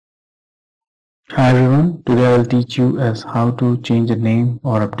Hi everyone, today I will teach you as how to change a name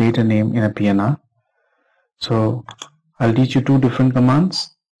or update a name in a PNR. So I'll teach you two different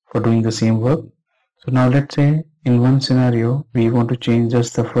commands for doing the same work. So now let's say in one scenario we want to change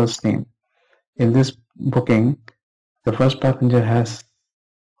just the first name. In this booking, the first passenger has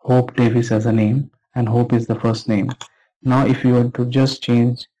Hope Davis as a name and Hope is the first name. Now if you want to just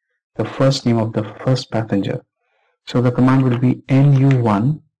change the first name of the first passenger, so the command will be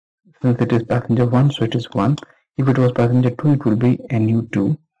NU1. Since it is passenger 1, so it is 1. If it was passenger 2, it will be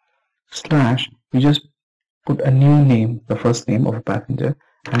NU2 slash, we just put a new name, the first name of a passenger,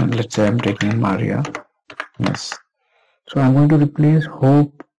 and let's say I'm taking Maria. Yes. So I'm going to replace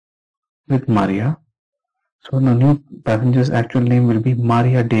Hope with Maria. So the new passenger's actual name will be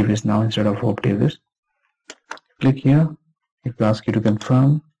Maria Davis now instead of Hope Davis. Click here, it will ask you to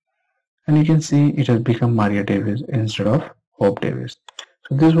confirm, and you can see it has become Maria Davis instead of Hope Davis.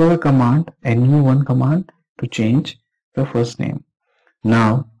 So this was a command, NU1 command to change the first name.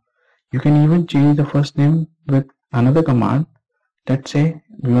 Now you can even change the first name with another command. Let's say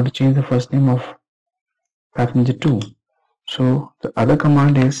we want to change the first name of passenger 2. So the other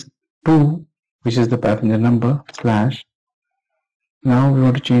command is 2, which is the passenger number, slash. Now we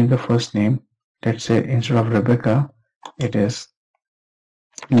want to change the first name. Let's say instead of Rebecca, it is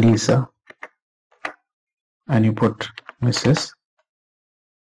Lisa, and you put Mrs.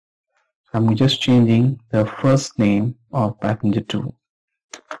 I'm just changing the first name of passenger 2.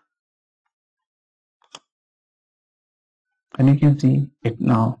 And you can see it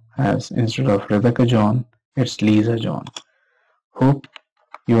now has, instead of Rebecca John, it's Lisa John. Hope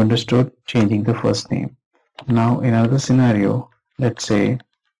you understood changing the first name. Now in another scenario, let's say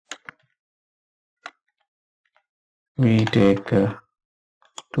we take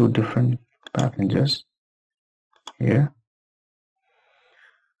two different passengers here.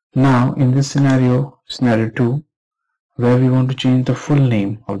 Now in this scenario 2, where we want to change the full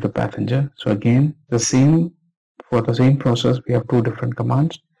name of the passenger. So again, for the same process, we have two different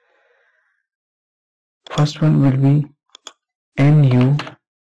commands. First one will be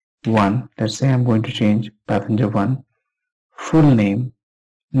NU1. Let's say I'm going to change passenger 1 full name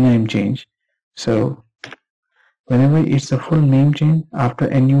change. So whenever it's a full name change, after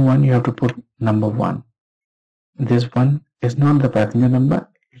NU1 you have to put number 1. This one is not the passenger number,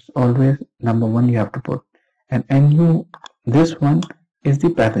 it's always number 1 you have to put. And this one is the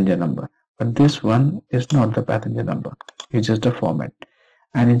passenger number, but this one is not the passenger number, it's just a format.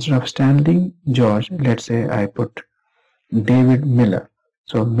 And instead of Stanley George, let's say I put David Miller.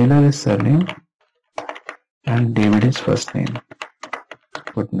 So Miller is surname and David is first name.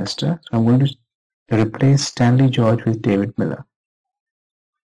 Put Mr. So I'm going to replace Stanley George with David Miller.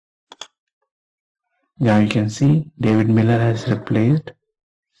 Now you can see David Miller has replaced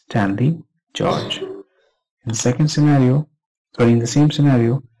Stanley George. In the same scenario,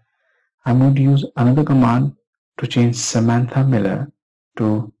 I'm going to use another command to change Samantha Miller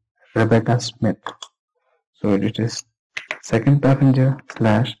to Rebecca Smith. So it is second passenger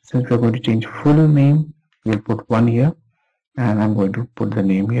slash, since we're going to change full name, we'll put 1 here, and I'm going to put the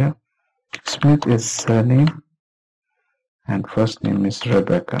name here. Smith is surname and first name is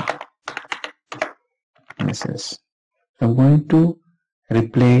Rebecca, Mrs. So I'm going to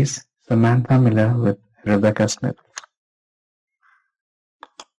replace Samantha Miller with Rebecca Smith.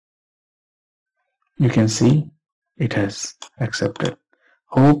 You can see it has accepted.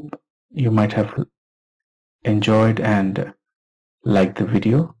 Hope you might have enjoyed and liked the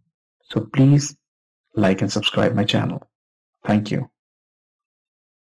video. So please like and subscribe my channel. Thank you.